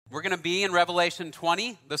We're going to be in Revelation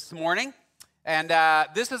 20 this morning, and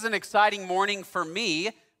this is an exciting morning for me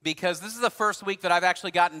because this is the first week that I've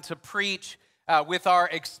actually gotten to preach with our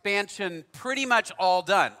expansion pretty much all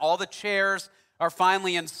done. All the chairs are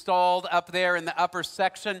finally installed up there in the upper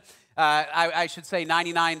section. I should say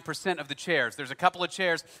 99% of the chairs. There's a couple of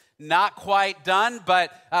chairs not quite done,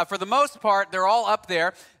 but for the most part, they're all up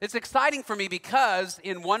there. It's exciting for me because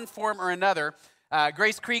in one form or another,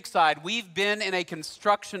 Grace Creekside, we've been in a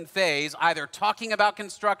construction phase, either talking about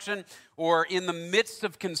construction or in the midst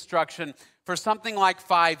of construction for something like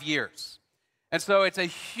 5 years. And so it's a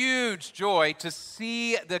huge joy to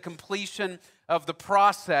see the completion of the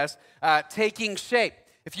process taking shape.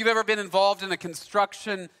 If you've ever been involved in a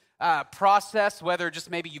construction process, whether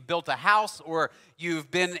just maybe you built a house or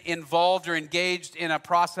you've been involved or engaged in a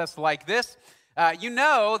process like this, you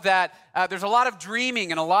know that there's a lot of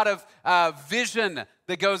dreaming and a lot of vision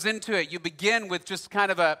that goes into it. You begin with just kind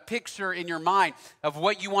of a picture in your mind of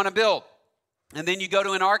what you want to build. And then you go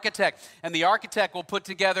to an architect, and the architect will put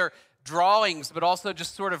together drawings, but also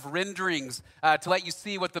just sort of renderings to let you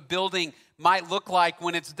see what the building might look like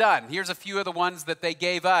when it's done. Here's a few of the ones that they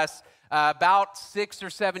gave us about 6 or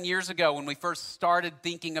 7 years ago when we first started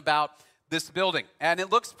thinking about this building. And it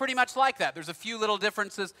looks pretty much like that. There's a few little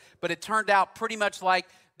differences, but it turned out pretty much like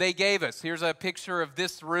they gave us. Here's a picture of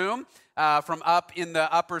this room from up in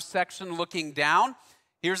the upper section looking down.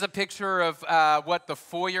 Here's a picture of what the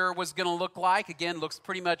foyer was going to look like. Again, looks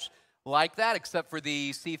pretty much like that, except for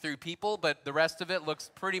the see-through people, but the rest of it looks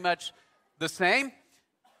pretty much the same.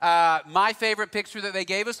 My favorite picture that they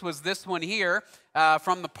gave us was this one here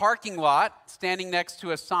from the parking lot, standing next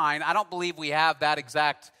to a sign. I don't believe we have that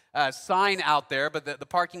exact sign out there, but the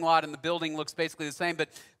parking lot and the building looks basically the same. But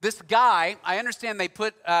this guy, I understand they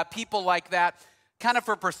put people like that kind of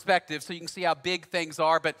for perspective so you can see how big things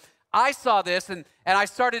are, but I saw this and I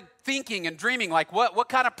started thinking and dreaming like what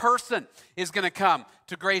kind of person is going to come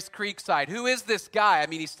to Grace Creekside? Who is this guy? I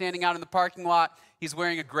mean, he's standing out in the parking lot. He's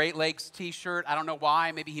wearing a Great Lakes t-shirt. I don't know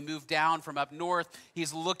why. Maybe he moved down from up north.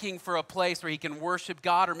 He's looking for a place where he can worship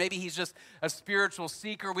God, or maybe he's just a spiritual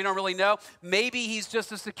seeker. We don't really know. Maybe he's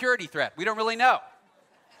just a security threat. We don't really know.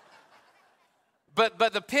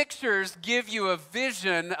 But the pictures give you a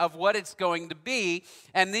vision of what it's going to be,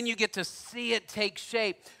 and then you get to see it take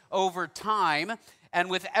shape over time. And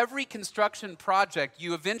with every construction project,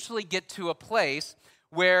 you eventually get to a place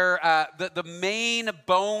where the main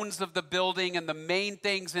bones of the building and the main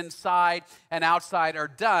things inside and outside are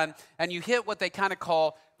done, and you hit what they kind of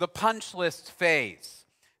call the punch list phase.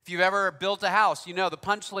 If you've ever built a house, you know the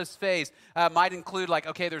punch list phase might include like,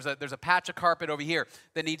 okay, there's a patch of carpet over here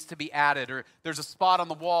that needs to be added, or there's a spot on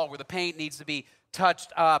the wall where the paint needs to be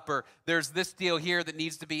touched up, or there's this deal here that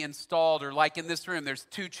needs to be installed, or like in this room, there's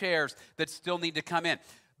 2 chairs that still need to come in.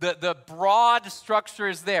 The broad structure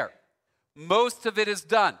is there. Most of it is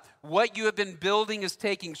done. What you have been building is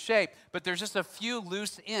taking shape, but there's just a few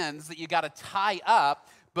loose ends that you got to tie up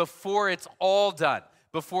before it's all done,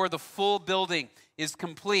 before the full building is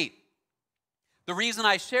complete. The reason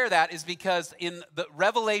I share that is because in the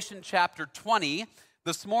Revelation chapter 20,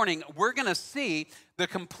 this morning, we're going to see the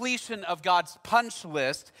completion of God's punch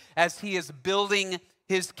list as he is building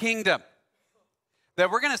his kingdom. That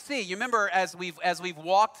we're going to see, you remember as we've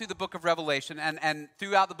walked through the book of Revelation, and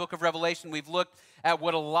throughout the book of Revelation, we've looked at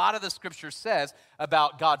what a lot of the scripture says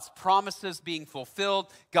about God's promises being fulfilled,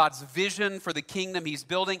 God's vision for the kingdom he's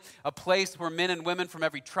building, a place where men and women from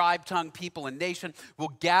every tribe, tongue, people, and nation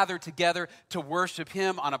will gather together to worship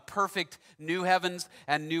him on a perfect new heavens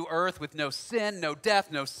and new earth with no sin, no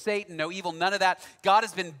death, no Satan, no evil, none of that. God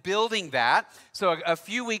has been building that. So a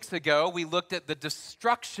few weeks ago, we looked at the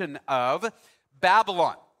destruction of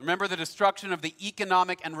Babylon. Remember the destruction of the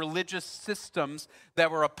economic and religious systems that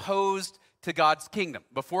were opposed to God's kingdom.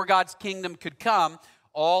 Before God's kingdom could come,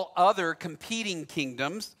 all other competing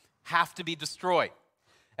kingdoms have to be destroyed.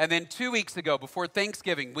 And then 2 weeks ago, before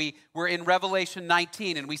Thanksgiving, we were in Revelation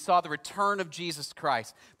 19, and we saw the return of Jesus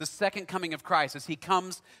Christ, the second coming of Christ as he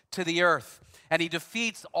comes to the earth. And he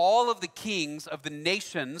defeats all of the kings of the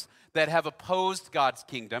nations that have opposed God's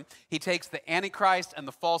kingdom. He takes the Antichrist and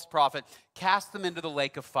the false prophet, casts them into the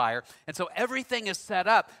lake of fire. And so everything is set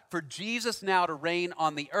up for Jesus now to reign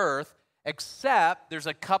on the earth, except there's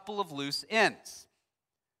a couple of loose ends.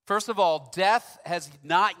 First of all, death has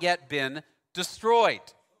not yet been destroyed.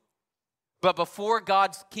 But before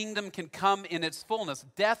God's kingdom can come in its fullness,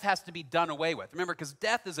 death has to be done away with. Remember, because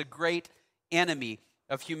death is a great enemy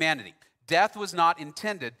of humanity. Death was not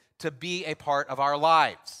intended to be a part of our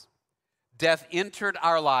lives. Death entered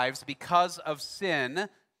our lives because of sin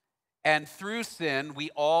And through sin, we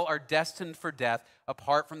all are destined for death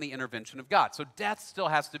apart from the intervention of God. So death still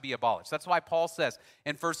has to be abolished. That's why Paul says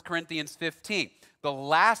in 1 Corinthians 15, the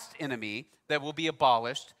last enemy that will be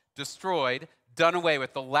abolished, destroyed, done away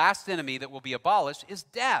with, the last enemy that will be abolished is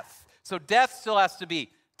death. So death still has to be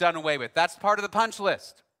done away with. That's part of the punch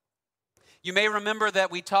list. You may remember that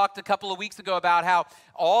we talked a couple of weeks ago about how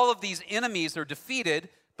all of these enemies are defeated,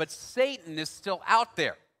 but Satan is still out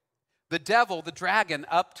there. The devil, the dragon,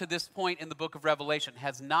 up to this point in the book of Revelation,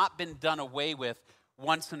 has not been done away with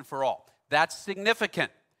once and for all. That's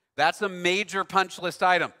significant. That's a major punch list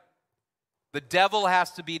item. The devil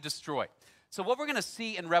has to be destroyed. So what we're going to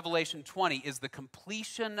see in Revelation 20 is the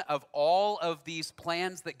completion of all of these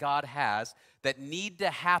plans that God has that need to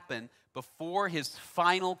happen before his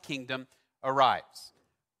final kingdom arrives.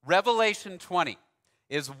 Revelation 20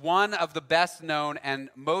 is one of the best known and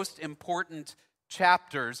most important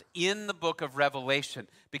chapters in the book of Revelation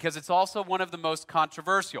because it's also one of the most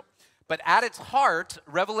controversial. But at its heart,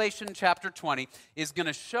 Revelation chapter 20 is going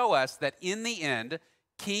to show us that in the end,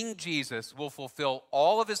 King Jesus will fulfill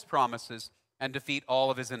all of his promises and defeat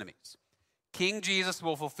all of his enemies. King Jesus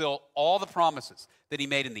will fulfill all the promises that he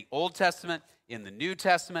made in the Old Testament, in the New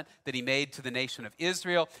Testament, that he made to the nation of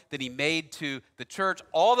Israel, that he made to the church.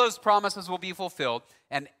 All those promises will be fulfilled,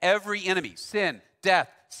 and every enemy, sin,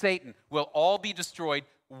 death, Satan, will all be destroyed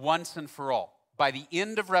once and for all. By the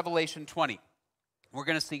end of Revelation 20, we're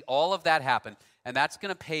going to see all of that happen, and that's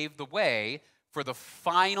going to pave the way for the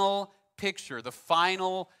final picture, the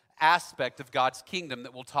final aspect of God's kingdom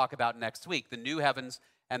that we'll talk about next week, the new heavens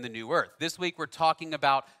and the new earth. This week we're talking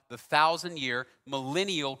about the 1,000-year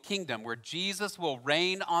millennial kingdom where Jesus will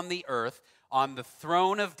reign on the earth on the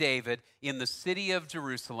throne of David in the city of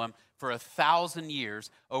Jerusalem for 1,000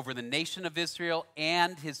 years over the nation of Israel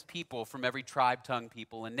and his people from every tribe, tongue,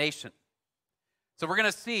 people, and nation. So we're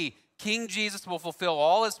going to see King Jesus will fulfill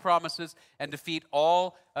all his promises and defeat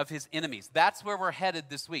all of his enemies. That's where we're headed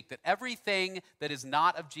this week, that everything that is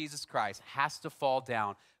not of Jesus Christ has to fall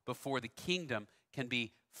down before the kingdom can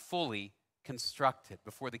be fully constructed,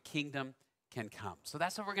 before the kingdom can come. So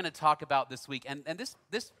that's what we're going to talk about this week. And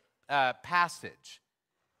this passage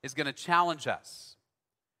is going to challenge us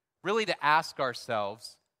really to ask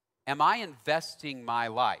ourselves, am I investing my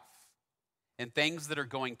life in things that are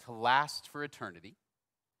going to last for eternity?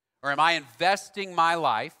 Or am I investing my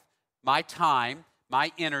life, my time,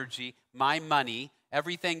 my energy, my money,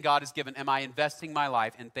 everything God has given, am I investing my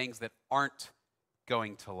life in things that aren't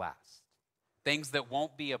going to last? Things that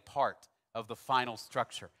won't be a part of the final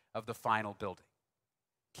structure, of the final building.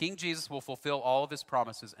 King Jesus will fulfill all of his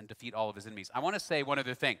promises and defeat all of his enemies. I want to say one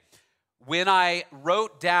other thing. When I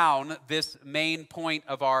wrote down this main point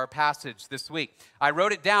of our passage this week, I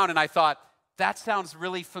wrote it down and I thought, that sounds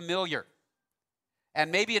really familiar. And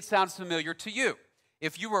maybe it sounds familiar to you.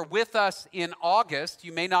 If you were with us in August,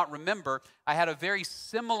 you may not remember, I had a very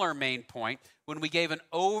similar main point when we gave an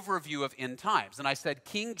overview of end times. And I said,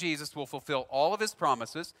 King Jesus will fulfill all of his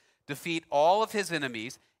promises, defeat all of his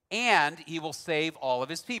enemies, and he will save all of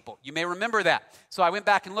his people. You may remember that. So I went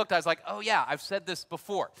back and looked. I was like, oh yeah, I've said this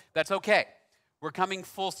before. That's okay. We're coming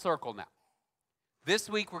full circle now. This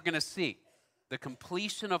week we're going to see the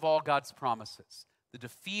completion of all God's promises, the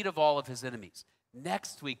defeat of all of his enemies.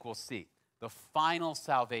 Next week we'll see the final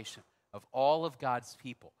salvation of all of God's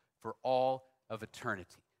people for all of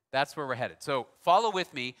eternity. That's where we're headed. So follow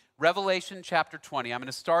with me, Revelation chapter 20. I'm going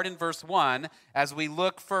to start in verse 1 as we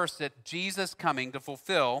look first at Jesus coming to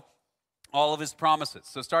fulfill all of his promises.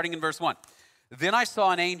 So starting in verse 1. Then I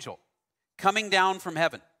saw an angel coming down from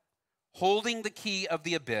heaven, holding the key of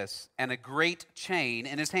the abyss and a great chain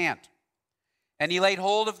in his hand. And he laid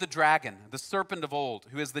hold of the dragon, the serpent of old,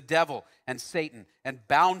 who is the devil and Satan, and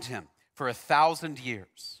bound him for 1,000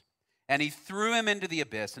 years. And he threw him into the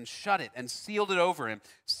abyss and shut it and sealed it over him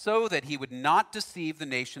so that he would not deceive the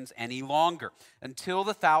nations any longer until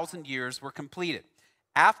the 1,000 years were completed.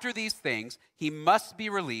 After these things, he must be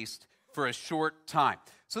released for a short time.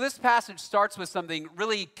 So this passage starts with something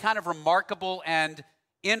really kind of remarkable and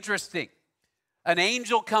interesting. An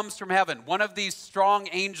angel comes from heaven, one of these strong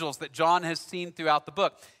angels that John has seen throughout the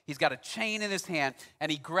book. He's got a chain in his hand,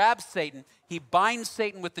 and he grabs Satan, he binds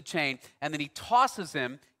Satan with the chain, and then he tosses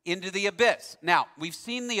him into the abyss. Now, we've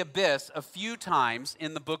seen the abyss a few times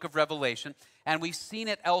in the book of Revelation, and we've seen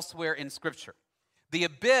it elsewhere in Scripture. The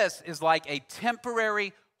abyss is like a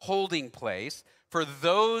temporary holding place for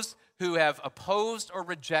those who have opposed or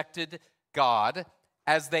rejected God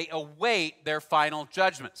as they await their final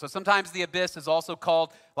judgment. So sometimes the abyss is also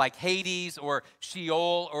called like Hades or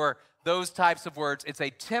Sheol or those types of words. It's a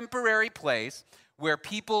temporary place where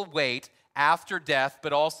people wait after death,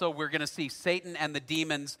 but also we're going to see Satan and the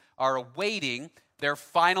demons are awaiting their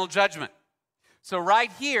final judgment. So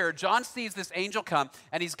right here, John sees this angel come,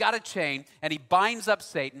 and he's got a chain, and he binds up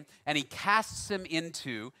Satan, and he casts him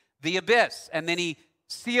into the abyss, and then he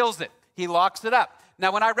seals it. He locks it up.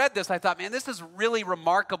 Now, when I read this, I thought, man, this is really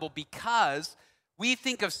remarkable because we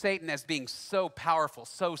think of Satan as being so powerful,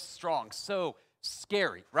 so strong, so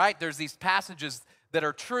scary, right? There's these passages that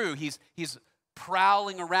are true. He's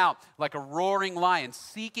prowling around like a roaring lion,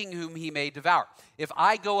 seeking whom he may devour. If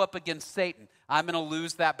I go up against Satan, I'm going to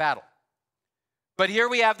lose that battle. But here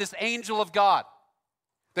we have this angel of God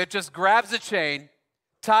that just grabs a chain,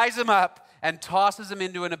 ties him up, and tosses him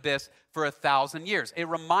into an abyss for 1,000 years. It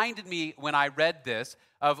reminded me when I read this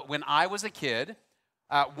of when I was a kid.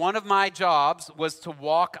 One of my jobs was to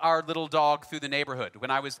walk our little dog through the neighborhood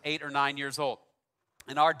when I was 8 or 9 years old.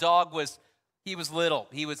 And our dog was little.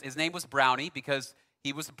 His name was Brownie because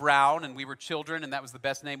he was brown and we were children and that was the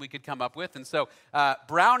best name we could come up with. And so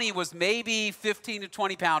Brownie was maybe 15 to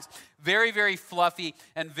 20 pounds, very, very fluffy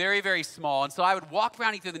and very, very small. And so I would walk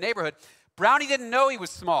Brownie through the neighborhood. Brownie didn't know he was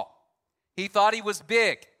small. He thought he was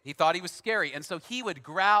big. He thought he was scary. And so he would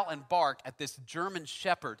growl and bark at this German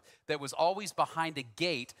shepherd that was always behind a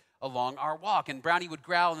gate along our walk. And Brownie would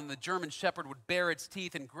growl, and the German shepherd would bare its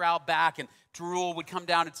teeth and growl back, and drool would come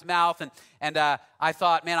down its mouth. And I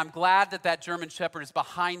thought, man, I'm glad that German shepherd is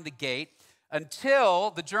behind the gate,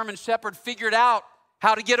 until the German shepherd figured out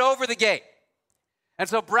how to get over the gate. And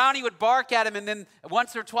so Brownie would bark at him, and then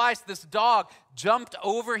once or twice this dog jumped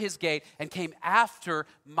over his gate and came after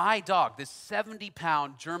my dog, this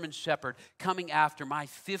 70-pound German shepherd coming after my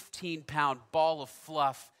 15-pound ball of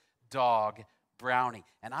fluff dog, Brownie.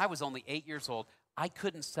 And I was only 8 years old. I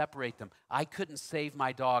couldn't separate them. I couldn't save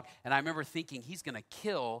my dog. And I remember thinking, he's going to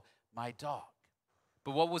kill my dog.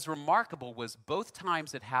 But what was remarkable was both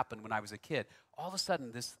times it happened when I was a kid, all of a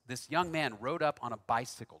sudden this young man rode up on a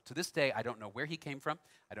bicycle. To this day, I don't know where he came from.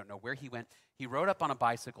 I don't know where he went. He rode up on a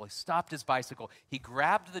bicycle. He stopped his bicycle. He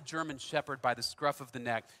grabbed the German shepherd by the scruff of the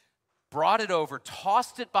neck, brought it over,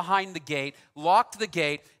 tossed it behind the gate, locked the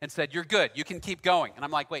gate, and said, "You're good. You can keep going." And I'm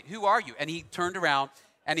like, "Wait, who are you?" And he turned around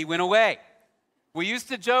and he went away. We used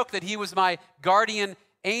to joke that he was my guardian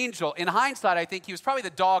angel. In hindsight, I think he was probably the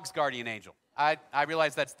dog's guardian angel. I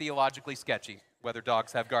realize that's theologically sketchy, whether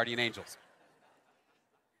dogs have guardian angels.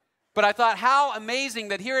 But I thought, how amazing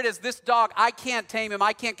that here it is, this dog, I can't tame him,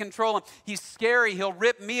 I can't control him. He's scary, he'll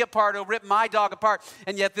rip me apart, he'll rip my dog apart.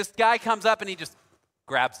 And yet this guy comes up and he just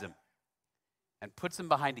grabs him and puts him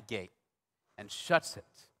behind a gate and shuts it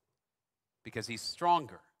because he's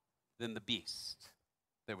stronger than the beast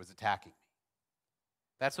that was attacking me.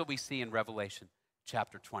 That's what we see in Revelation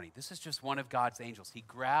chapter 20. This is just one of God's angels. He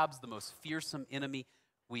grabs the most fearsome enemy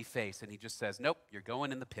we face and he just says, "Nope, you're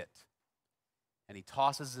going in the pit." And he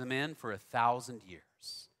tosses him in for 1,000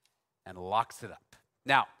 years and locks it up.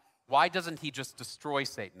 Now, why doesn't he just destroy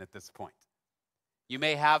Satan at this point? You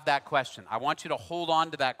may have that question. I want you to hold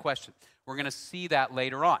on to that question. We're going to see that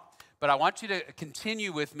later on. But I want you to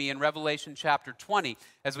continue with me in Revelation chapter 20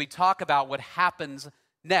 as we talk about what happens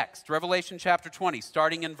next. Revelation chapter 20,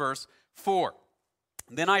 starting in verse 4.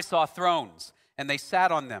 "Then I saw thrones, and they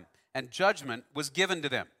sat on them, and judgment was given to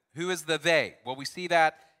them." Who is the they? Well, we see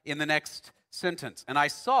that in the next sentence. "And I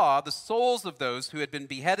saw the souls of those who had been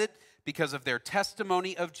beheaded because of their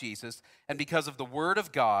testimony of Jesus and because of the word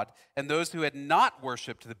of God, and those who had not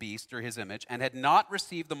worshipped the beast or his image and had not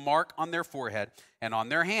received the mark on their forehead and on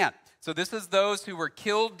their hand." So this is those who were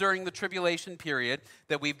killed during the tribulation period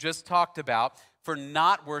that we've just talked about for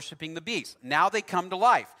not worshiping the beast. Now they come to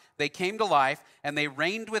life. They came to life and they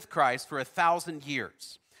reigned with Christ for 1,000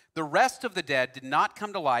 years. The rest of the dead did not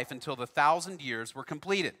come to life until the 1,000 years were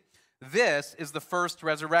completed. This is the first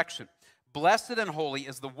resurrection. Blessed and holy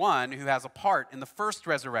is the one who has a part in the first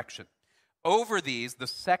resurrection. Over these, the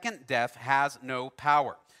second death has no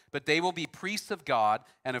power, but they will be priests of God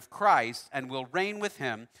and of Christ and will reign with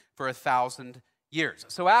him for 1,000 years.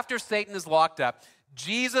 So after Satan is locked up,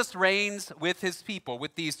 Jesus reigns with his people,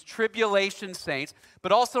 with these tribulation saints.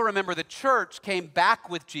 But also remember, the church came back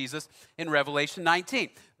with Jesus in Revelation 19.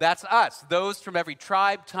 That's us, those from every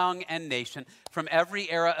tribe, tongue, and nation, from every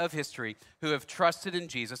era of history who have trusted in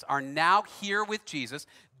Jesus, are now here with Jesus.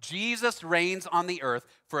 Jesus reigns on the earth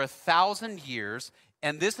for 1,000 years,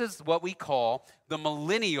 and this is what we call the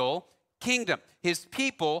millennial kingdom. His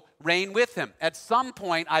people reign with him. At some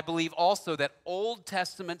point, I believe also that Old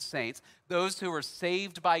Testament saints, those who were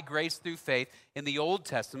saved by grace through faith in the Old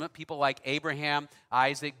Testament, people like Abraham,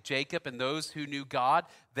 Isaac, Jacob, and those who knew God,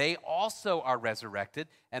 they also are resurrected,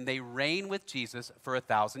 and they reign with Jesus for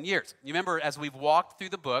 1,000 years. You remember, as we've walked through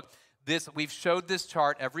the book, We've showed this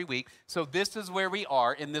chart every week. So this is where we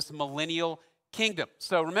are in this millennial kingdom.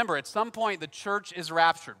 So remember, at some point, the church is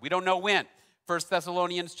raptured. We don't know when. 1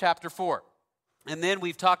 Thessalonians chapter 4. And then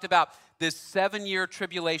we've talked about this 7-year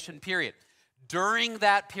tribulation period. During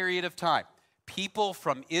that period of time, people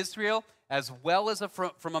from Israel, as well as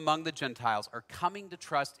from among the Gentiles, are coming to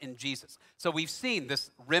trust in Jesus. So we've seen this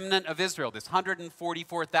remnant of Israel, this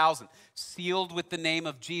 144,000, sealed with the name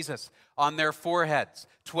of Jesus on their foreheads,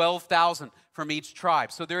 12,000 from each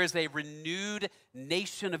tribe. So there is a renewed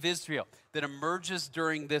nation of Israel that emerges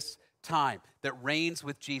during this time, that reigns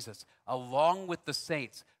with Jesus, along with the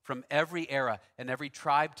saints from every era and every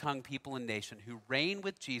tribe, tongue, people, and nation who reign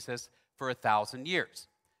with Jesus for 1,000 years.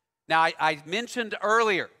 Now, I mentioned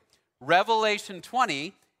earlier, Revelation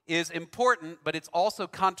 20 is important, but it's also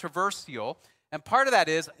controversial. And part of that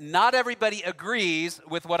is not everybody agrees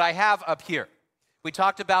with what I have up here. We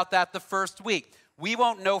talked about that the first week. We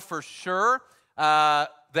won't know for sure that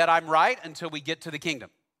I'm right until we get to the kingdom,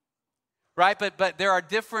 right? But there are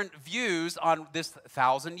different views on this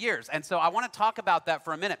 1,000 years. And so I want to talk about that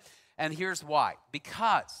for a minute. And here's why.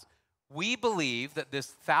 Because we believe that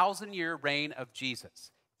this 1,000-year reign of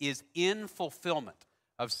Jesus is in fulfillment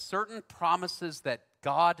of certain promises that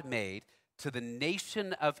God made to the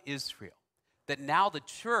nation of Israel, that now the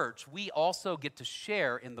church, we also get to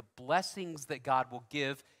share in the blessings that God will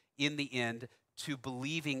give in the end to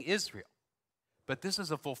believing Israel. But this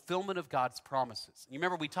is a fulfillment of God's promises. You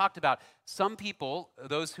remember we talked about some people,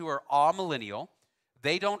 those who are amillennial,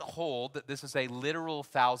 they don't hold that this is a literal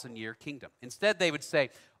 1,000-year kingdom. Instead, they would say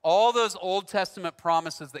all those Old Testament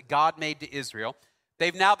promises that God made to Israel,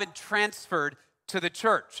 they've now been transferred to the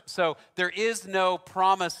church. So there is no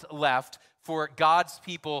promise left for God's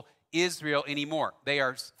people, Israel, anymore. They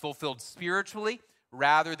are fulfilled spiritually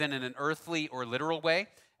rather than in an earthly or literal way.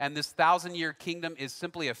 And this 1,000-year kingdom is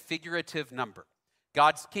simply a figurative number.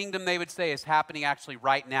 God's kingdom, they would say, is happening actually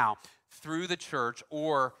right now through the church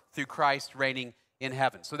or through Christ reigning in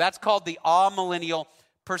heaven. So that's called the amillennial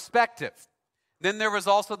perspective. Then there was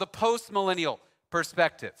also the postmillennial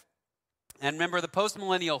perspective. And remember, the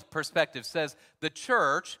postmillennial perspective says the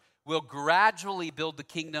church will gradually build the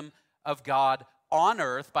kingdom of God on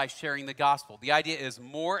earth by sharing the gospel. The idea is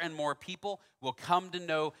more and more people will come to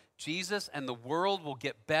know Jesus, and the world will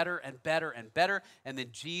get better and better and better, and then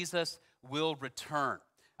Jesus will return.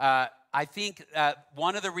 I think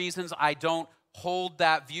one of the reasons I don't hold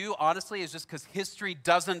that view, honestly, is just because history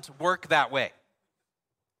doesn't work that way.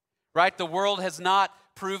 Right? The world has not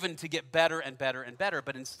proven to get better and better and better,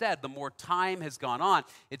 but instead, the more time has gone on,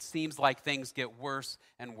 it seems like things get worse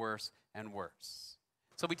and worse and worse.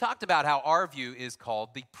 So we talked about how our view is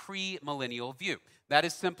called the premillennial view. That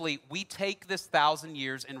is simply, we take this 1,000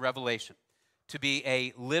 years in Revelation to be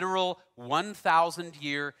a literal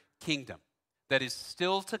 1,000-year kingdom that is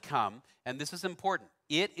still to come, and this is important.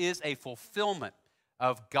 It is a fulfillment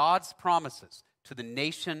of God's promises to the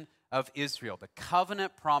nation of Israel, the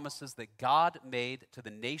covenant promises that God made to the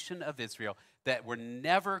nation of Israel that were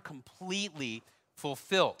never completely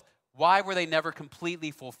fulfilled. Why were they never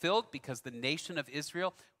completely fulfilled? Because the nation of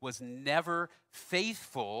Israel was never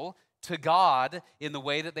faithful to God in the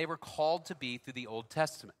way that they were called to be through the Old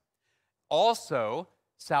Testament. Also,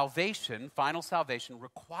 salvation, final salvation,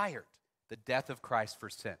 required the death of Christ for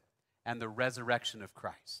sin and the resurrection of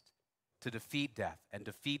Christ to defeat death and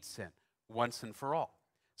defeat sin once and for all.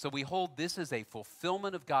 So we hold this as a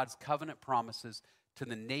fulfillment of God's covenant promises to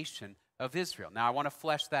the nation of Israel. Now, I want to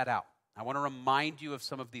flesh that out. I want to remind you of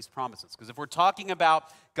some of these promises, because if we're talking about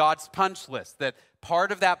God's punch list, that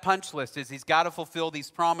part of that punch list is he's got to fulfill these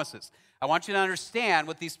promises. I want you to understand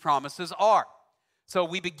what these promises are. So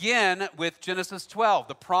we begin with Genesis 12,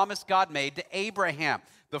 the promise God made to Abraham,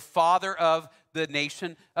 the father of the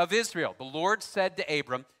nation of Israel. The Lord said to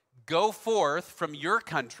Abram, "Go forth from your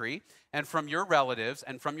country and from your relatives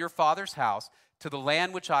and from your father's house to the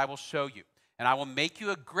land which I will show you. And I will make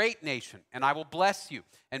you a great nation, and I will bless you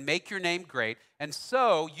and make your name great, and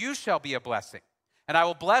so you shall be a blessing. And I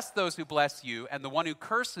will bless those who bless you, and the one who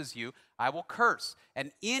curses you I will curse.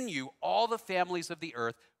 And in you all the families of the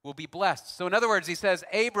earth will be blessed." So in other words, he says,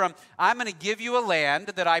 Abram, I'm going to give you a land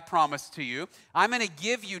that I promised to you. I'm going to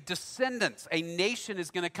give you descendants. A nation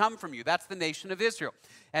is going to come from you. That's the nation of Israel.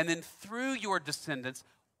 And then through your descendants,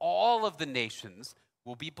 all of the nations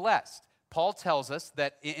will be blessed. Paul tells us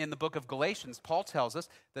that in the book of Galatians, Paul tells us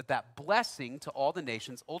that that blessing to all the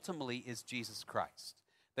nations ultimately is Jesus Christ.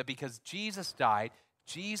 That because Jesus died,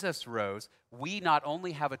 Jesus rose, we not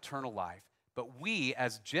only have eternal life, but we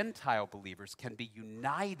as Gentile believers can be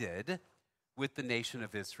united with the nation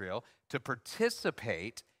of Israel to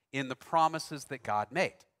participate in the promises that God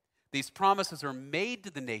made. These promises are made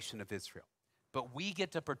to the nation of Israel, but we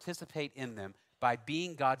get to participate in them by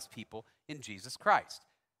being God's people in Jesus Christ.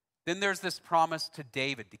 Then there's this promise to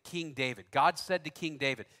David, to King David. God said to King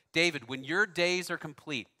David, David, when your days are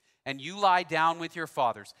complete and you lie down with your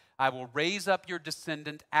fathers, I will raise up your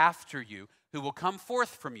descendant after you who will come forth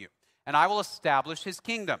from you, and I will establish his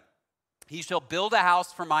kingdom. He shall build a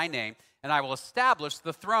house for my name, and I will establish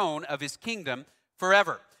the throne of his kingdom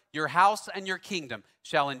forever. Your house and your kingdom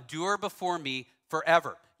shall endure before me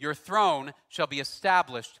forever. Your throne shall be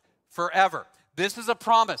established forever. This is a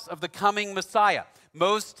promise of the coming Messiah.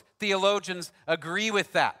 Most theologians agree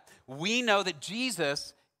with that. We know that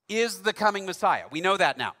Jesus is the coming Messiah. We know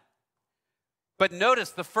that now. But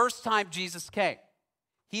notice, the first time Jesus came,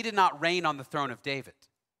 he did not reign on the throne of David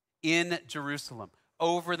in Jerusalem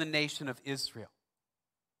over the nation of Israel.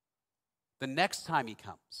 The next time he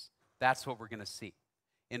comes, that's what we're going to see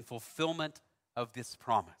in fulfillment of this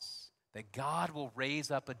promise, that God will raise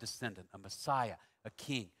up a descendant, a Messiah, a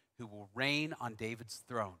king, who will reign on David's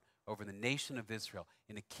throne over the nation of Israel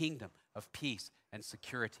in a kingdom of peace and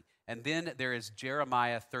security. And then there is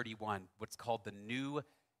Jeremiah 31, what's called the New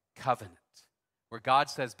Covenant, where God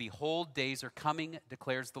says, behold, days are coming,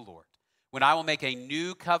 declares the Lord, when I will make a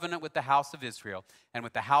new covenant with the house of Israel and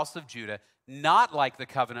with the house of Judah, not like the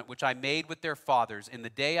covenant which I made with their fathers in the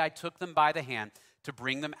day I took them by the hand to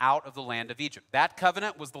bring them out of the land of Egypt. That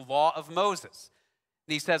covenant was the law of Moses.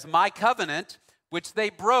 And he says, my covenant, which they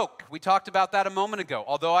broke. We talked about that a moment ago.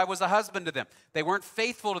 Although I was a husband to them, they weren't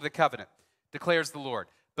faithful to the covenant, declares the Lord.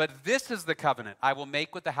 But this is the covenant I will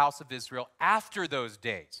make with the house of Israel after those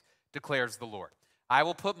days, declares the Lord. I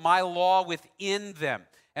will put my law within them,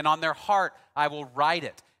 and on their heart I will write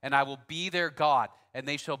it, and I will be their God, and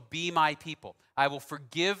they shall be my people. I will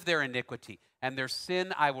forgive their iniquity, and their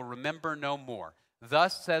sin I will remember no more.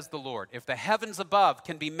 Thus says the Lord, if the heavens above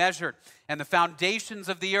can be measured and the foundations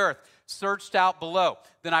of the earth searched out below,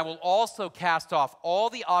 then I will also cast off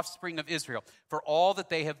all the offspring of Israel for all that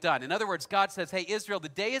they have done. In other words, God says, hey, Israel, the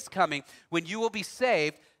day is coming when you will be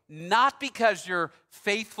saved, not because you're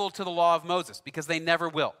faithful to the law of Moses, because they never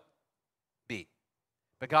will be.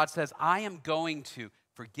 But God says, I am going to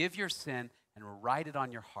forgive your sin and write it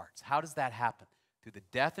on your hearts. How does that happen? Through the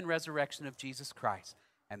death and resurrection of Jesus Christ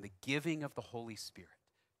and the giving of the Holy Spirit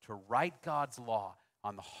to write God's law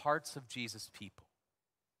on the hearts of Jesus' people.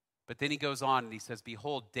 But then he goes on and he says,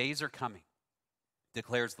 behold, days are coming,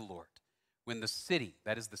 declares the Lord, when the city,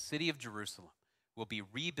 that is the city of Jerusalem, will be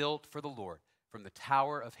rebuilt for the Lord from the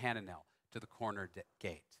tower of Hananel to the corner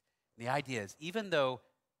gate. And the idea is, even though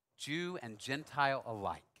Jew and Gentile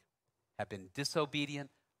alike have been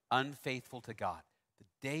disobedient, unfaithful to God,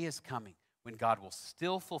 the day is coming when God will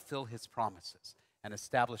still fulfill his promises and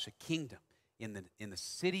establish a kingdom in the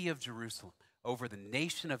city of Jerusalem over the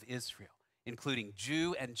nation of Israel, including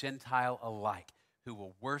Jew and Gentile alike, who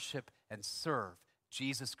will worship and serve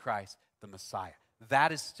Jesus Christ, the Messiah.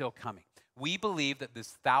 That is still coming. We believe that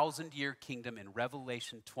this 1,000-year kingdom in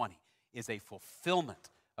Revelation 20 is a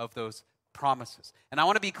fulfillment of those promises. And I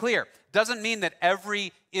want to be clear, doesn't mean that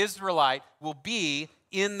every Israelite will be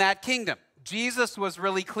in that kingdom. Jesus was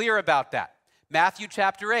really clear about that. Matthew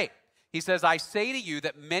chapter 8. He says, I say to you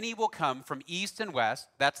that many will come from east and west,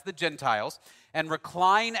 that's the Gentiles, and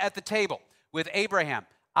recline at the table with Abraham,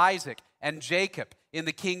 Isaac, and Jacob in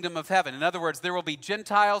the kingdom of heaven. In other words, there will be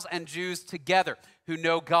Gentiles and Jews together who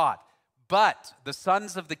know God. But the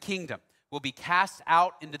sons of the kingdom will be cast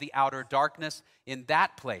out into the outer darkness. In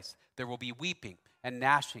that place, there will be weeping and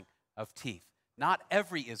gnashing of teeth. Not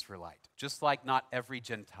every Israelite, just like not every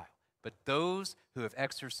Gentile, but those who have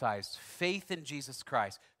exercised faith in Jesus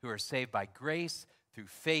Christ, who are saved by grace through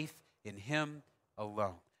faith in him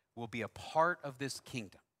alone, will be a part of this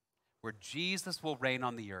kingdom where Jesus will reign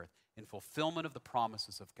on the earth in fulfillment of the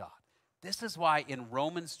promises of God. This is why in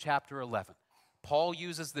Romans chapter 11, Paul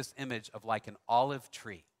uses this image of like an olive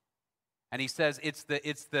tree. And he says it's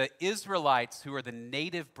the Israelites who are the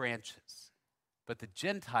native branches, but the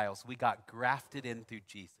Gentiles, we got grafted in through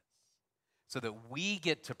Jesus, so that we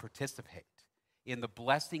get to participate in the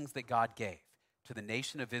blessings that God gave to the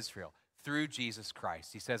nation of Israel through Jesus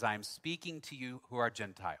Christ. He says, I am speaking to you who are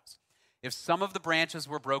Gentiles. If some of the branches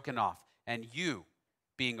were broken off, and you,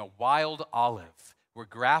 being a wild olive, were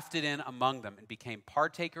grafted in among them and became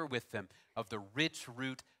partaker with them of the rich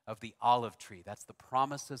root of the olive tree. That's the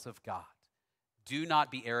promises of God. Do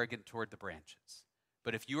not be arrogant toward the branches.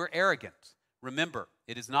 But if you are arrogant, remember,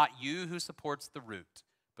 it is not you who supports the root,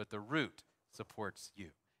 but the root supports you.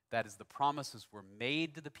 That is, the promises were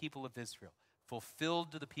made to the people of Israel,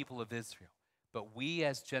 fulfilled to the people of Israel. But we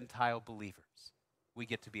as Gentile believers, we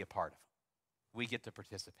get to be a part of them. We get to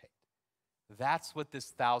participate. That's what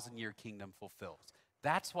this 1,000-year kingdom fulfills.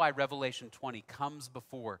 That's why Revelation 20 comes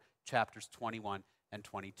before chapters 21 and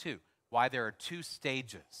 22. Why there are two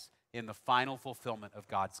stages in the final fulfillment of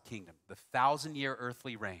God's kingdom. The 1,000-year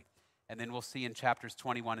earthly reign. And then we'll see in chapters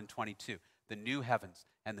 21 and 22, the new heavens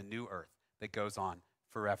and the new earth that goes on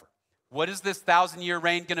forever. What is this 1,000-year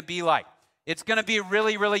reign going to be like? It's going to be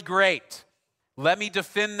really, really great. Let me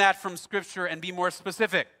defend that from Scripture and be more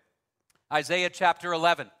specific. Isaiah chapter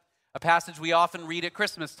 11, a passage we often read at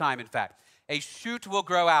Christmas time, in fact. A shoot will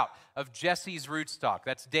grow out of Jesse's rootstock.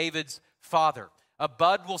 That's David's father. A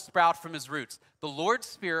bud will sprout from his roots. The Lord's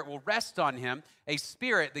Spirit will rest on him, a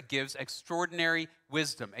spirit that gives extraordinary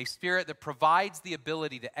wisdom, a spirit that provides the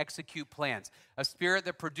ability to execute plans, a spirit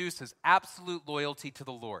that produces absolute loyalty to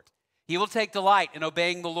the Lord. He will take delight in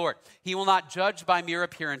obeying the Lord. He will not judge by mere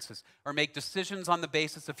appearances or make decisions on the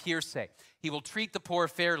basis of hearsay. He will treat the poor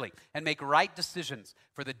fairly and make right decisions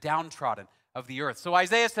for the downtrodden of the earth. So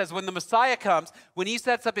Isaiah says when the Messiah comes, when he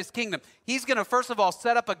sets up his kingdom, he's going to first of all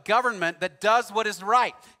set up a government that does what is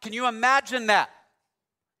right. Can you imagine that?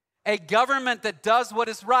 A government that does what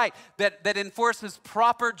is right, that enforces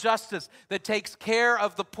proper justice, that takes care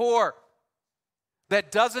of the poor,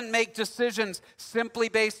 that doesn't make decisions simply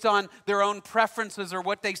based on their own preferences or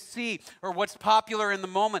what they see or what's popular in the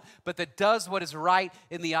moment, but that does what is right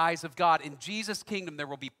in the eyes of God. In Jesus' kingdom, there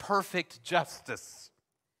will be perfect justice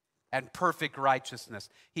and perfect righteousness.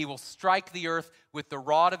 He will strike the earth with the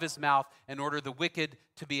rod of his mouth and order the wicked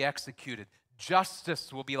to be executed.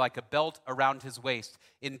 Justice will be like a belt around his waist.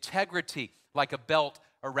 Integrity like a belt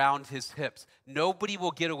around his hips. Nobody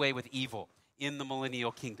will get away with evil in the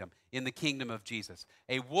millennial kingdom, in the kingdom of Jesus.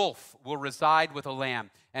 A wolf will reside with a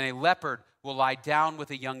lamb, and a leopard will lie down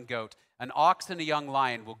with a young goat. An ox and a young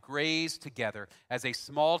lion will graze together as a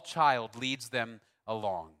small child leads them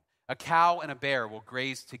along. A cow and a bear will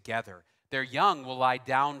graze together. Their young will lie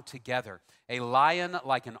down together. A lion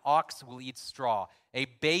like an ox will eat straw. A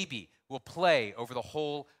baby will play over the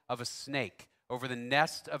hole of a snake, over the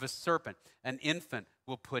nest of a serpent. An infant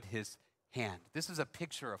will put his hand. This is a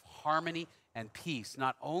picture of harmony and peace,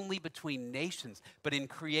 not only between nations, but in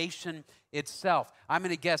creation itself. I'm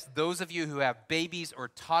going to guess those of you who have babies or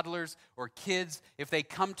toddlers or kids, if they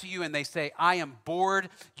come to you and they say, I am bored,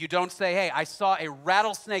 you don't say, hey, I saw a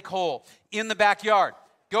rattlesnake hole in the backyard.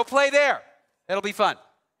 Go play there. It'll be fun.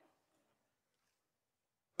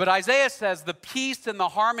 But Isaiah says the peace and the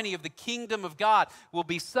harmony of the kingdom of God will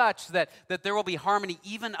be such that there will be harmony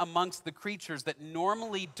even amongst the creatures that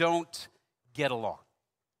normally don't get along,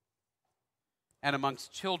 and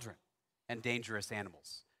amongst children and dangerous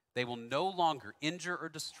animals. They will no longer injure or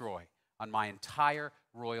destroy on my entire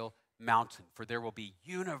royal mountain, for there will be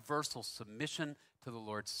universal submission to the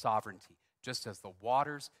Lord's sovereignty, just as the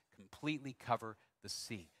waters completely cover the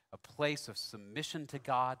sea. A place of submission to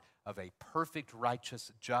God, of a perfect,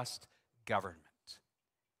 righteous, just government.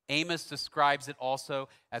 Amos describes it also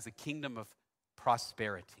as a kingdom of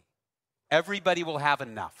prosperity. Everybody will have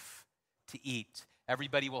enough to eat.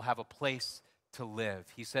 Everybody will have a place to live.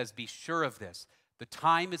 He says, be sure of this. The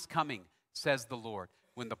time is coming, says the Lord,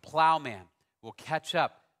 when the plowman will catch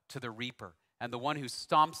up to the reaper, and the one who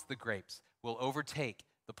stomps the grapes will overtake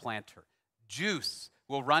the planter. Juice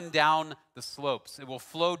will run down the slopes. It will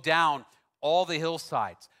flow down all the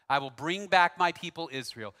hillsides. I will bring back my people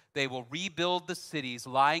Israel. They will rebuild the cities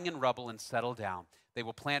lying in rubble and settle down. They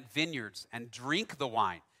will plant vineyards and drink the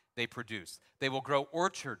wine they produce. They will grow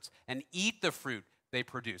orchards and eat the fruit they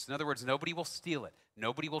produce. In other words, nobody will steal it.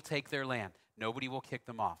 Nobody will take their land. Nobody will kick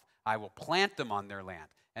them off. I will plant them on their land,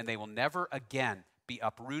 and they will never again be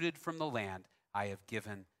uprooted from the land I have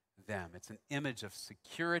given them. It's an image of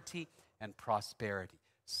security and prosperity.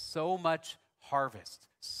 So much harvest,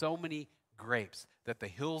 so many grapes that the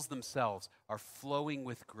hills themselves are flowing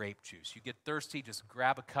with grape juice. You get thirsty, just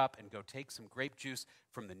grab a cup and go take some grape juice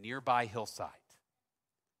from the nearby hillside.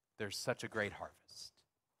 There's such a great harvest.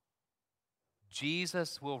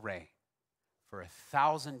 Jesus will reign for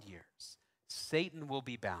 1,000 years. Satan will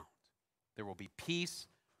be bound. There will be peace,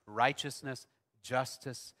 righteousness,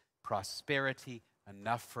 justice, prosperity,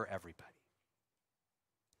 enough for everybody.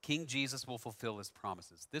 King Jesus will fulfill his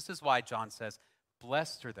promises. This is why John says,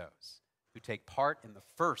 blessed are those who take part in the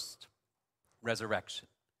first resurrection.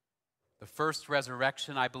 The first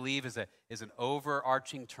resurrection, I believe, is an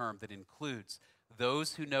overarching term that includes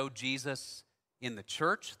those who know Jesus in the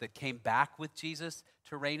church, that came back with Jesus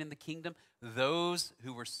to reign in the kingdom, those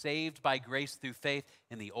who were saved by grace through faith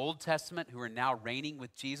in the Old Testament, who are now reigning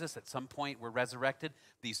with Jesus, at some point were resurrected,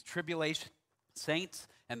 these tribulation saints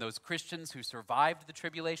and those Christians who survived the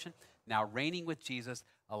tribulation, now reigning with Jesus,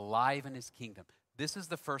 alive in his kingdom. This is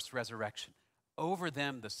the first resurrection. Over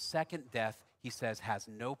them, the second death, he says, has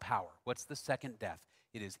no power. What's the second death?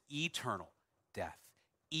 It is eternal death,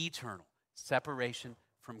 eternal separation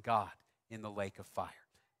from God in the lake of fire.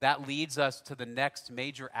 That leads us to the next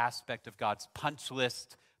major aspect of God's punch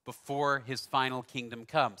list before his final kingdom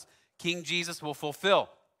comes. King Jesus will fulfill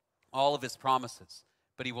all of his promises,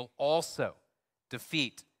 but he will also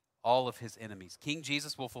defeat all of his enemies. King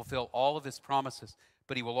Jesus will fulfill all of his promises,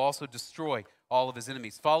 but he will also destroy all of his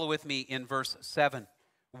enemies. Follow with me in verse 7.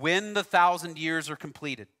 When the 1,000 years are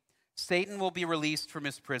completed, Satan will be released from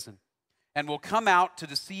his prison and will come out to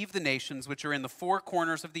deceive the nations which are in the four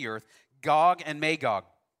corners of the earth, Gog and Magog,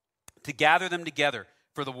 to gather them together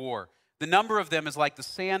for the war. The number of them is like the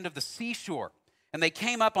sand of the seashore. And they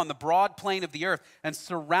came up on the broad plain of the earth and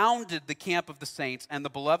surrounded the camp of the saints and the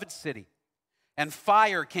beloved city. And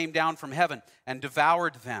fire came down from heaven and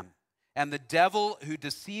devoured them. And the devil who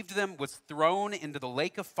deceived them was thrown into the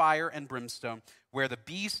lake of fire and brimstone, where the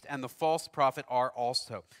beast and the false prophet are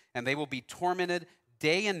also. And they will be tormented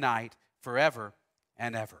day and night forever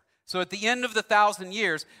and ever. So at the end of the 1,000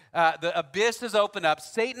 years, the abyss is opened up.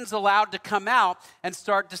 Satan's allowed to come out and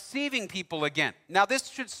start deceiving people again. Now, this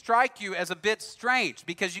should strike you as a bit strange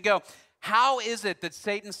because you go, how is it that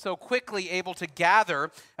Satan's so quickly able to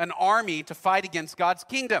gather an army to fight against God's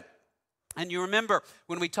kingdom? And you remember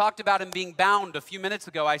when we talked about him being bound a few minutes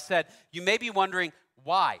ago, I said, you may be wondering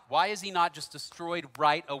why. Why is he not just destroyed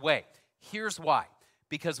right away? Here's why.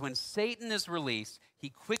 Because when Satan is released, he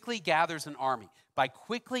quickly gathers an army. By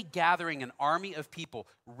quickly gathering an army of people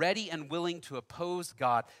ready and willing to oppose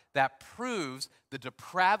God, that proves the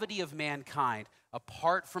depravity of mankind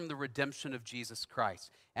apart from the redemption of Jesus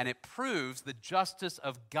Christ. And it proves the justice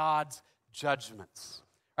of God's judgments.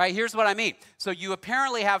 All right, here's what I mean. So you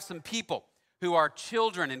apparently have some people who are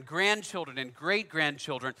children and grandchildren and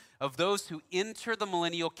great-grandchildren of those who enter the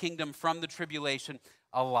millennial kingdom from the tribulation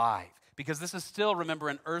alive. Because this is still, remember,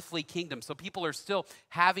 an earthly kingdom. So people are still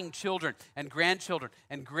having children and grandchildren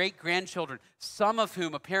and great-grandchildren, some of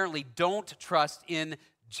whom apparently don't trust in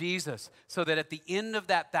Jesus. So that at the end of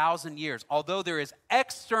that 1,000 years, although there is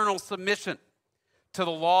external submission to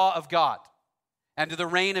the law of God and to the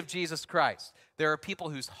reign of Jesus Christ, there are people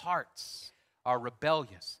whose hearts are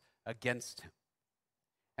rebellious against him.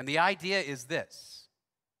 And the idea is this: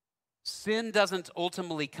 sin doesn't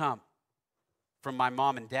ultimately come from my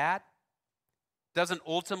mom and dad, doesn't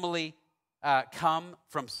ultimately come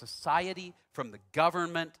from society, from the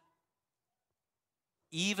government.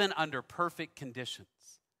 Even under perfect conditions,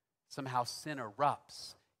 somehow sin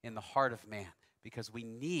erupts in the heart of man because we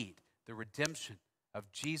need the redemption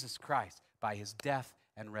of Jesus Christ by his death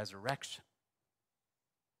and resurrection.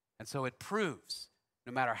 And so it proves,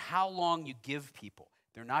 no matter how long you give people,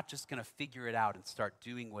 they're not just going to figure it out and start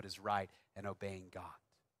doing what is right and obeying God.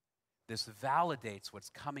 This validates what's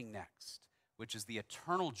coming next, which is the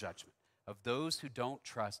eternal judgment of those who don't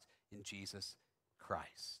trust in Jesus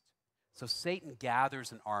Christ. So Satan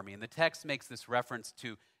gathers an army, and the text makes this reference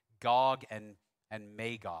to Gog and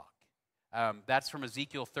Magog. That's from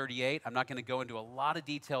Ezekiel 38. I'm not going to go into a lot of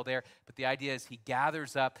detail there, but the idea is he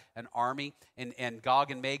gathers up an army, and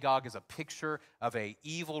Gog and Magog is a picture of an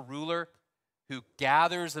evil ruler who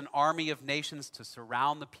gathers an army of nations to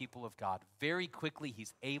surround the people of God. Very quickly,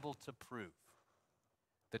 he's able to prove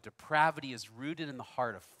that depravity is rooted in the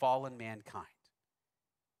heart of fallen mankind,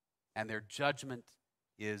 and their judgment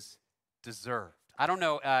is deserved. I don't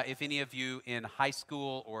know if any of you in high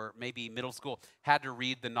school or maybe middle school had to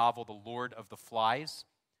read the novel The Lord of the Flies.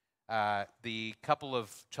 The couple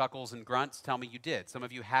of chuckles and grunts tell me you did. Some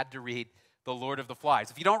of you had to read The Lord of the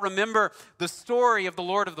Flies. If you don't remember the story of The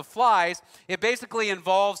Lord of the Flies, it basically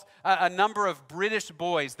involves a number of British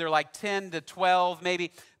boys. They're like 10 to 12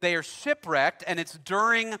 maybe. They are shipwrecked, and it's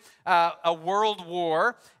during a world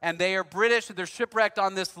war, and they are British, and they're shipwrecked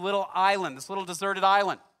on this little island, this little deserted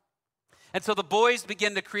island. And so the boys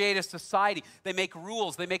begin to create a society. They make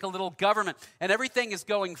rules. They make a little government. And everything is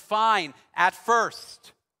going fine at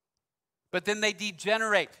first. But then they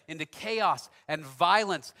degenerate into chaos and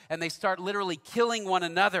violence. And they start literally killing one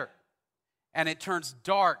another. And it turns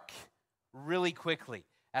dark really quickly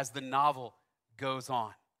as the novel goes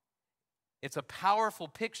on. It's a powerful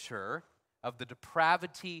picture of the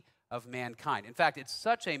depravity of mankind. In fact, it's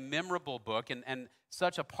such a memorable book and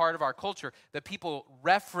such a part of our culture that people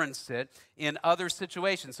reference it in other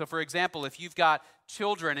situations. So for example, if you've got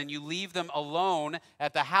children and you leave them alone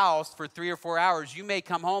at the house for 3 or 4 hours, you may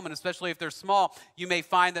come home, and especially if they're small, you may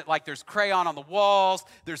find that like there's crayon on the walls,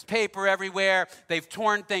 there's paper everywhere, they've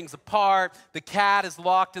torn things apart, the cat is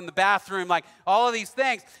locked in the bathroom, like all of these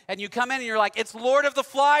things. And you come in and you're like, it's Lord of the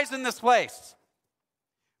Flies in this place.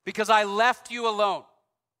 because I left you alone.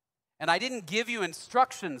 And I didn't give you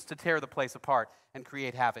instructions to tear the place apart and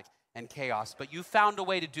create havoc and chaos, but you found a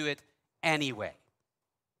way to do it anyway.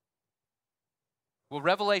 Well,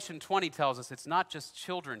 Revelation 20 tells us it's not just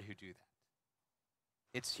children who do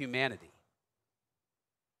that. It's humanity.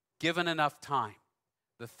 Given enough time,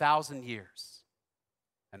 the 1,000 years,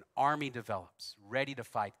 an army develops ready to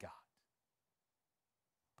fight God.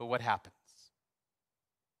 But what happens?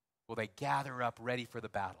 Well, they gather up ready for the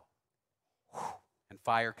battle. And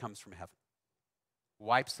fire comes from heaven,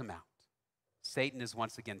 wipes them out. Satan is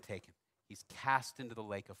once again taken. He's cast into the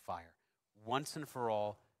lake of fire, once and for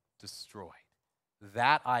all destroyed.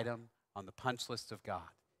 That item on the punch list of God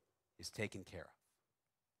is taken care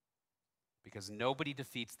of, because nobody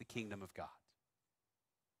defeats the kingdom of God.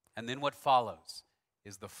 And then what follows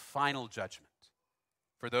is the final judgment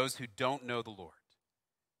for those who don't know the Lord.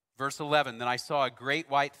 Verse 11, then I saw a great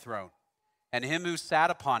white throne, and him who sat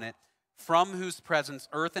upon it, from whose presence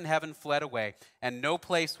earth and heaven fled away, and no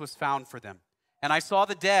place was found for them. And I saw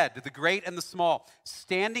the dead, the great and the small,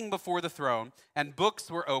 standing before the throne, and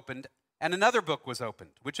books were opened, and another book was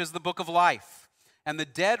opened, which is the book of life. And the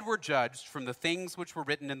dead were judged from the things which were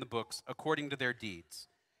written in the books according to their deeds.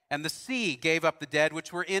 And the sea gave up the dead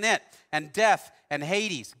which were in it, and death and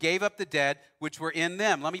Hades gave up the dead which were in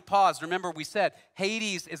them. Let me pause. Remember, we said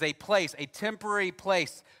Hades is a place, a temporary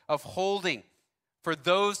place of holding for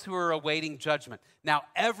those who are awaiting judgment. Now,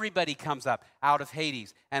 everybody comes up out of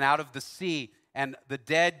Hades and out of the sea, and the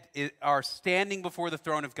dead are standing before the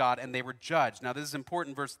throne of God, and they were judged. Now, this is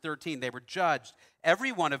important, verse 13. They were judged,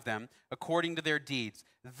 every one of them, according to their deeds.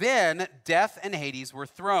 Then death and Hades were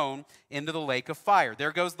thrown into the lake of fire.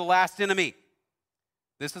 There goes the last enemy.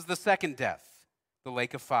 This is the second death, the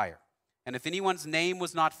lake of fire. And if anyone's name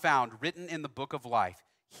was not found written in the book of life,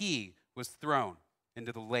 he was thrown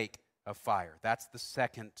into the lake of fire. That's the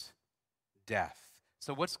second death.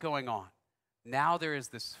 So what's going on? Now there is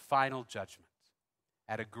this final judgment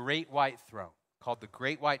at a great white throne called the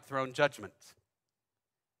Great White Throne Judgment,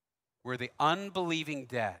 where the unbelieving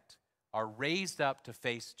dead are raised up to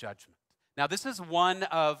face judgment. Now, this is one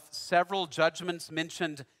of several judgments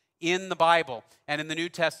mentioned in the Bible and in the New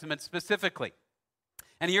Testament specifically.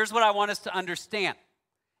 And here's what I want us to understand.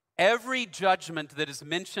 Every judgment that is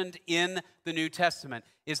mentioned in the New Testament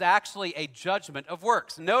is actually a judgment of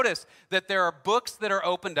works. Notice that there are books that are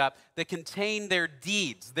opened up that contain their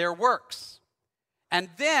deeds, their works. And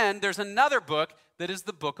then there's another book that is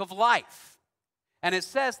the book of life. And it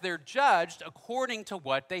says they're judged according to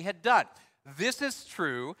what they had done. This is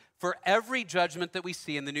true for every judgment that we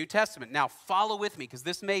see in the New Testament. Now, follow with me, because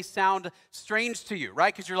this may sound strange to you,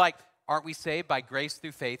 right? Because you're like, aren't we saved by grace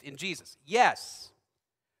through faith in Jesus? Yes.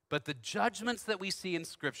 But the judgments that we see in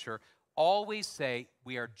Scripture always say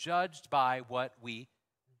we are judged by what we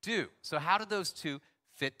do. So how do those two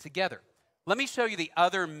fit together? Let me show you the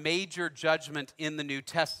other major judgment in the New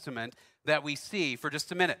Testament that we see for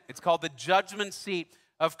just a minute. It's called the judgment seat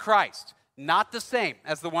of Christ. Not the same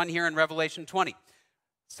as the one here in Revelation 20.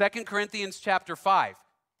 2 Corinthians chapter 5.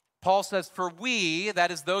 Paul says, for we,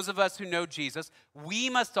 that is those of us who know Jesus, we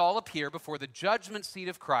must all appear before the judgment seat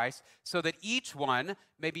of Christ so that each one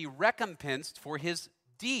may be recompensed for his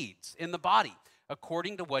deeds in the body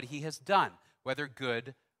according to what he has done, whether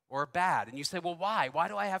good or bad. And you say, well, why? Why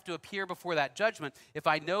do I have to appear before that judgment if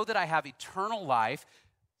I know that I have eternal life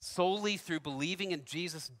solely through believing in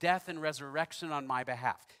Jesus' death and resurrection on my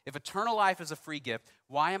behalf? If eternal life is a free gift,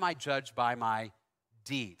 why am I judged by my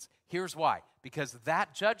deeds? Here's why. Because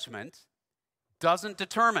that judgment doesn't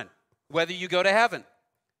determine whether you go to heaven.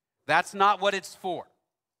 That's not what it's for.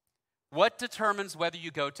 What determines whether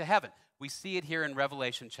you go to heaven? We see it here in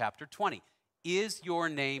Revelation chapter 20. Is your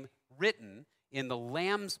name written in the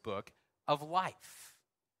Lamb's book of life?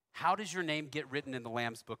 How does your name get written in the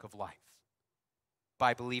Lamb's book of life?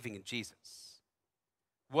 By believing in Jesus.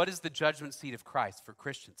 What is the judgment seat of Christ for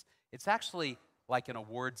Christians? It's actually like an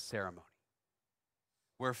awards ceremony,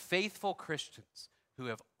 where faithful Christians who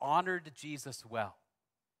have honored Jesus well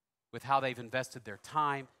with how they've invested their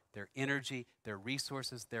time, their energy, their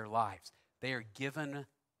resources, their lives, they are given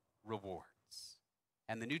rewards.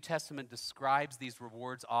 And the New Testament describes these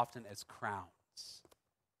rewards often as crowns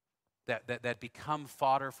that become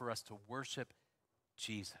fodder for us to worship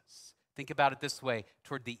Jesus. Think about it this way.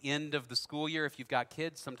 Toward the end of the school year, if you've got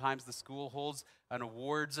kids, sometimes the school holds an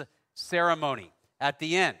awards ceremony at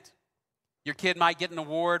the end. Your kid might get an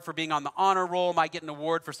award for being on the honor roll, might get an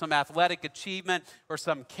award for some athletic achievement or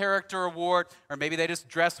some character award, or maybe they just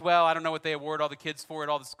dress well. I don't know what they award all the kids for at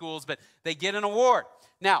all the schools, but they get an award.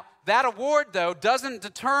 Now, that award, though, doesn't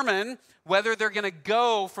determine whether they're going to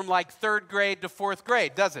go from like 3rd grade to 4th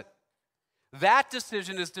grade, does it? That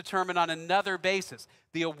decision is determined on another basis.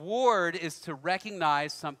 The award is to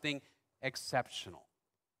recognize something exceptional.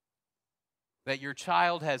 That your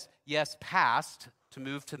child has, yes, passed to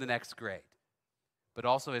move to the next grade, but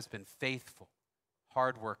also has been faithful,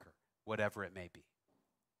 hard worker, whatever it may be.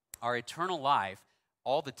 Our eternal life,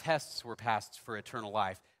 all the tests were passed for eternal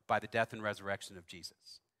life by the death and resurrection of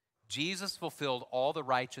Jesus. Jesus fulfilled all the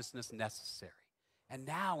righteousness necessary. And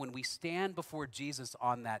now when we stand before Jesus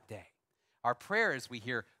on that day, our prayer is we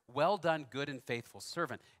hear, "Well done, good and faithful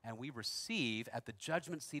servant," and we receive at the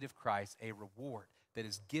judgment seat of Christ a reward that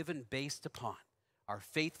is given based upon our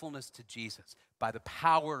faithfulness to Jesus by the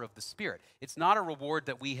power of the Spirit. It's not a reward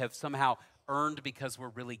that we have somehow earned because we're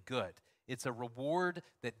really good. It's a reward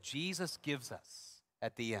that Jesus gives us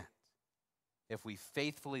at the end if we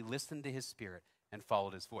faithfully listen to his Spirit and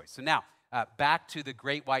followed his voice. So now, back to the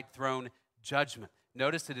great white throne judgment.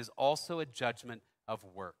 Notice it is also a judgment of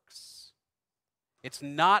works. It's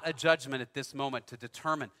not a judgment at this moment to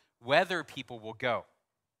determine whether people will go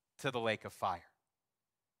to the lake of fire.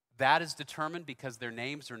 That is determined because their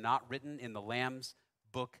names are not written in the Lamb's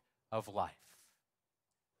book of life.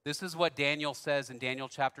 This is what Daniel says in Daniel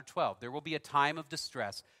chapter 12. There will be a time of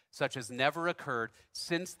distress such as never occurred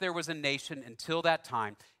since there was a nation until that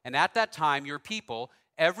time. And at that time, your people,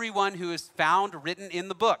 everyone who is found written in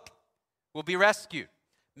the book, will be rescued.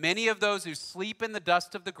 Many of those who sleep in the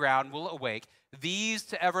dust of the ground will awake, these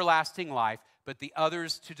to everlasting life, but the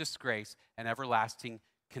others to disgrace and everlasting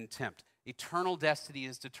contempt. Eternal destiny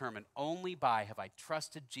is determined only by, have I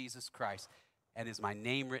trusted Jesus Christ, and is my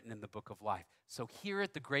name written in the book of life. So here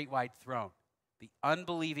at the great white throne, the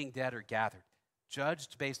unbelieving dead are gathered,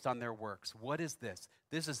 judged based on their works. What is this?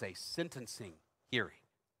 This is a sentencing hearing.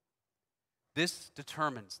 This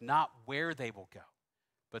determines not where they will go,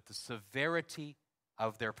 but the severity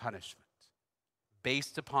of their punishment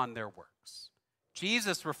based upon their works.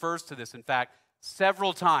 Jesus refers to this, in fact,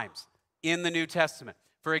 several times in the New Testament.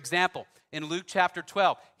 For example, in Luke chapter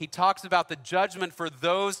 12, he talks about the judgment for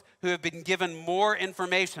those who have been given more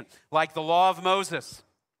information, like the law of Moses,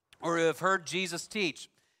 or who have heard Jesus teach.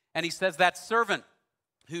 And he says that servant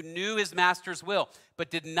who knew his master's will,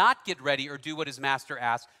 but did not get ready or do what his master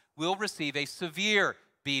asked, will receive a severe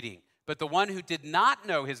beating. But the one who did not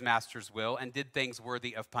know his master's will and did things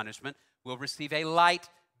worthy of punishment will receive a light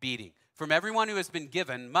beating. From everyone who has been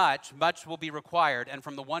given much, much will be required, and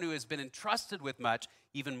from the one who has been entrusted with much,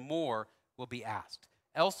 even more will be asked.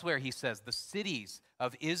 Elsewhere, he says, the cities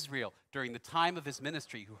of Israel during the time of his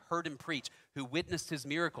ministry, who heard him preach, who witnessed his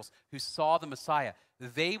miracles, who saw the Messiah,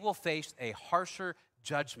 they will face a harsher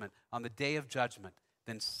judgment on the day of judgment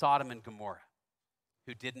than Sodom and Gomorrah,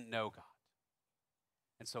 who didn't know God.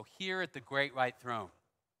 And so here at the great white throne,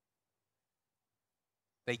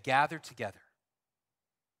 they gather together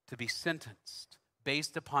to be sentenced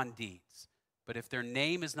based upon deeds. But if their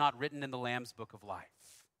name is not written in the Lamb's book of life,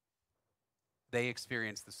 they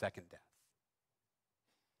experience the second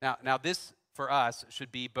death. Now this, for us,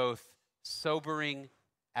 should be both sobering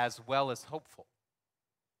as well as hopeful.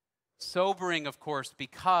 Sobering, of course,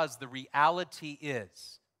 because the reality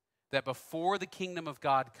is that before the kingdom of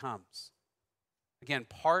God comes, again,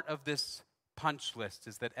 part of this punch list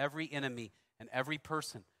is that every enemy and every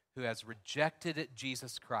person who has rejected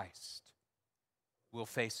Jesus Christ will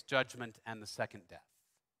face judgment and the second death.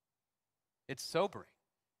 It's sobering.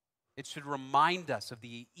 It should remind us of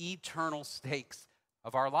the eternal stakes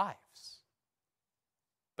of our lives.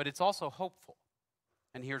 But it's also hopeful,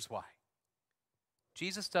 and here's why.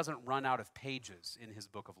 Jesus doesn't run out of pages in his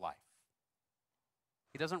book of life.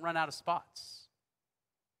 He doesn't run out of spots.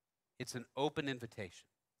 It's an open invitation.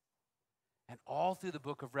 And all through the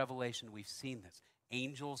book of Revelation, we've seen this.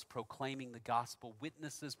 Angels proclaiming the gospel,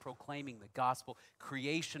 witnesses proclaiming the gospel,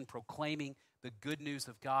 creation proclaiming the good news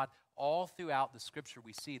of God. All throughout the scripture,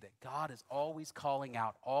 we see that God is always calling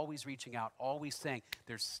out, always reaching out, always saying,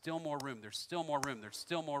 there's still more room, there's still more room, there's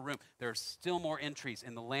still more room. There are still more entries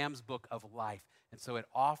in the Lamb's book of life. And so it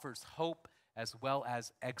offers hope as well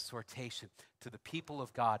as exhortation to the people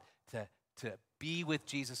of God to be with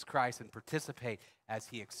Jesus Christ and participate as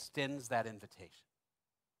he extends that invitation.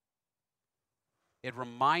 It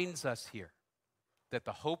reminds us here that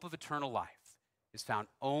the hope of eternal life is found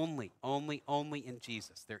only in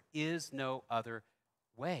Jesus. There is no other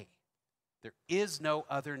way. There is no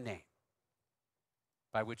other name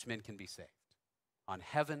by which men can be saved on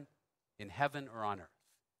heaven, in heaven or on earth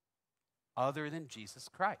other than Jesus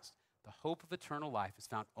Christ. The hope of eternal life is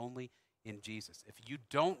found only in Jesus. If you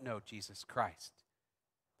don't know Jesus Christ,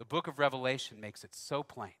 the book of Revelation makes it so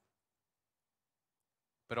plain,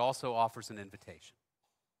 but also offers an invitation.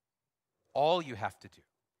 All you have to do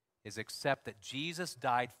is accept that Jesus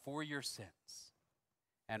died for your sins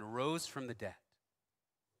and rose from the dead.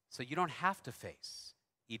 So you don't have to face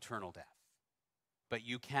eternal death, but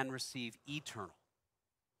you can receive eternal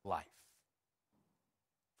life.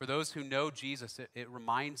 For those who know Jesus, it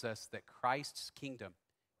reminds us that Christ's kingdom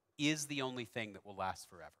is the only thing that will last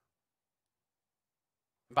forever.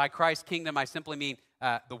 By Christ's kingdom, I simply mean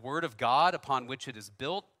the Word of God upon which it is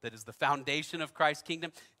built, that is the foundation of Christ's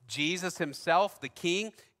kingdom, Jesus himself, the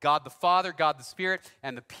King, God the Father, God the Spirit,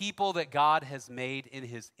 and the people that God has made in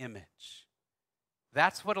his image.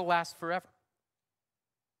 That's what will last forever.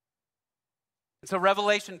 And so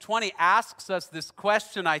Revelation 20 asks us this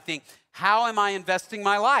question, I think, how am I investing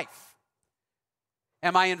my life?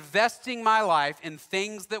 Am I investing my life in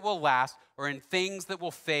things that will last or in things that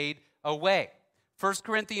will fade away? 1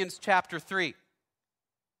 Corinthians chapter 3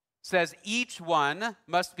 says each one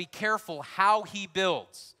must be careful how he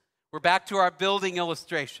builds. We're back to our building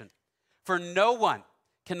illustration. For no one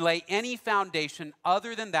can lay any foundation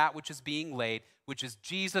other than that which is being laid, which is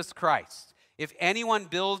Jesus Christ. If anyone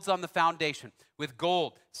builds on the foundation with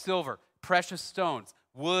gold, silver, precious stones,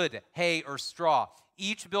 wood, hay, or straw,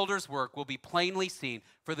 each builder's work will be plainly seen,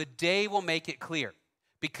 for the day will make it clear,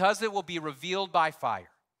 because it will be revealed by fire.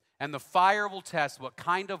 And the fire will test what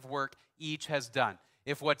kind of work each has done.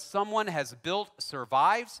 If what someone has built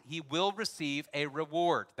survives, he will receive a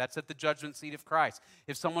reward. That's at the judgment seat of Christ.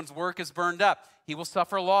 If someone's work is burned up, he will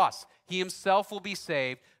suffer loss. He himself will be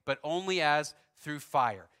saved, but only as through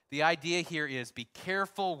fire. The idea here is be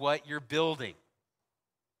careful what you're building.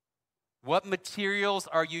 What materials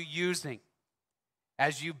are you using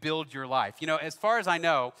as you build your life? You know, as far as I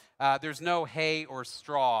know, there's no hay or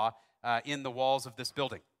straw in the walls of this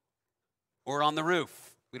building or on the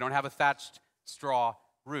roof. We don't have a thatched straw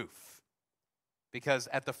roof because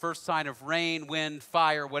at the first sign of rain, wind,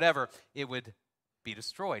 fire, whatever, it would be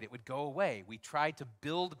destroyed. It would go away. We try to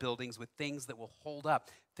build buildings with things that will hold up,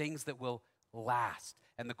 things that will last.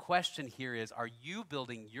 And the question here is, are you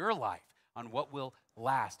building your life on what will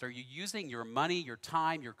last? Are you using your money, your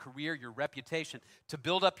time, your career, your reputation to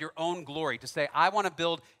build up your own glory, to say, I want to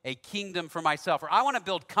build a kingdom for myself, or I want to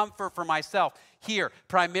build comfort for myself here,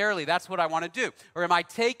 primarily, that's what I want to do? Or am I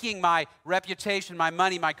taking my reputation, my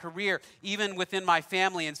money, my career, even within my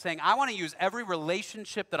family, and saying, I want to use every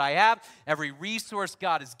relationship that I have, every resource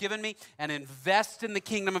God has given me, and invest in the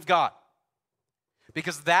kingdom of God?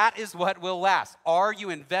 Because that is what will last. Are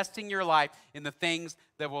you investing your life in the things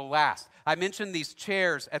that will last? I mentioned these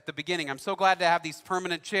chairs at the beginning. I'm so glad to have these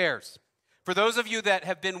permanent chairs. For those of you that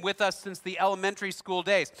have been with us since the elementary school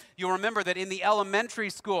days, you'll remember that in the elementary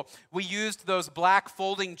school, we used those black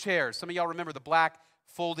folding chairs. Some of y'all remember the black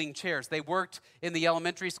folding chairs. They worked in the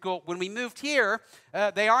elementary school. When we moved here,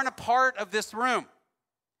 they aren't a part of this room.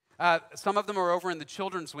 Some of them are over in the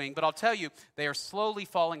children's wing, but I'll tell you, they are slowly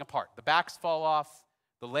falling apart. The backs fall off,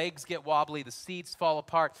 the legs get wobbly, the seats fall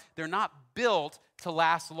apart. They're not built to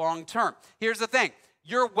last long term. Here's the thing.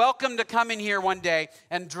 You're welcome to come in here one day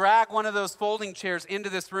and drag one of those folding chairs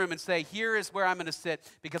into this room and say, here is where I'm going to sit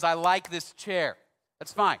because I like this chair.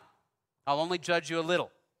 That's fine. I'll only judge you a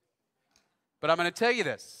little. But I'm going to tell you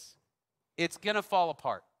this. It's going to fall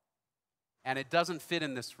apart, and it doesn't fit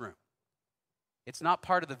in this room. It's not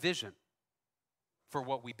part of the vision for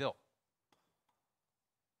what we built.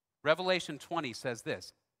 Revelation 20 says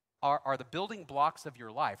this, are the building blocks of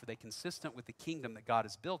your life, are they consistent with the kingdom that God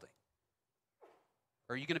is building?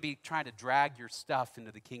 Or are you going to be trying to drag your stuff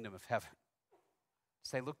into the kingdom of heaven?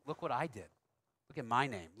 Say, look what I did. Look at my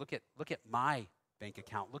name. Look at my bank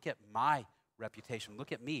account. Look at my reputation.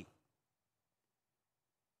 Look at me.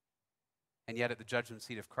 And yet at the judgment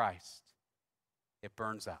seat of Christ, it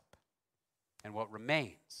burns up. And what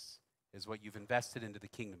remains is what you've invested into the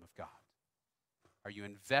kingdom of God. Are you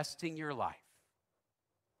investing your life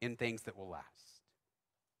in things that will last?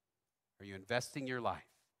 Are you investing your life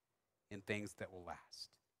in things that will last?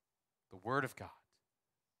 The Word of God,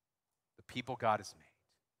 the people God has made,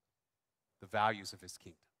 the values of His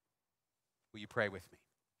kingdom. Will you pray with me?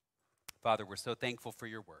 Father, we're so thankful for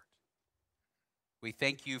your Word. We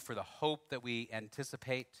thank you for the hope that we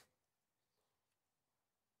anticipate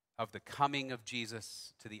of the coming of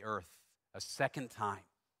Jesus to the earth a second time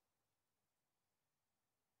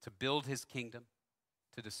to build his kingdom,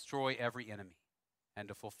 to destroy every enemy, and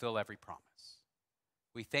to fulfill every promise.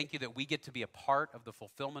 We thank you that we get to be a part of the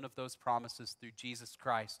fulfillment of those promises through Jesus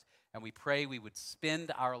Christ And we pray we would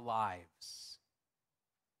spend our lives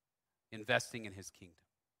investing in his kingdom,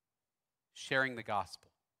 sharing the gospel,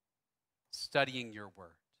 studying your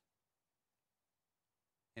word,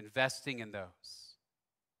 investing in those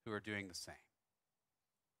who are doing the same.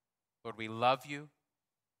 Lord, we love you,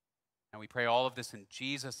 and we pray all of this in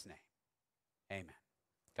Jesus' name. Amen.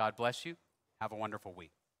 God bless you. Have a wonderful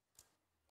week.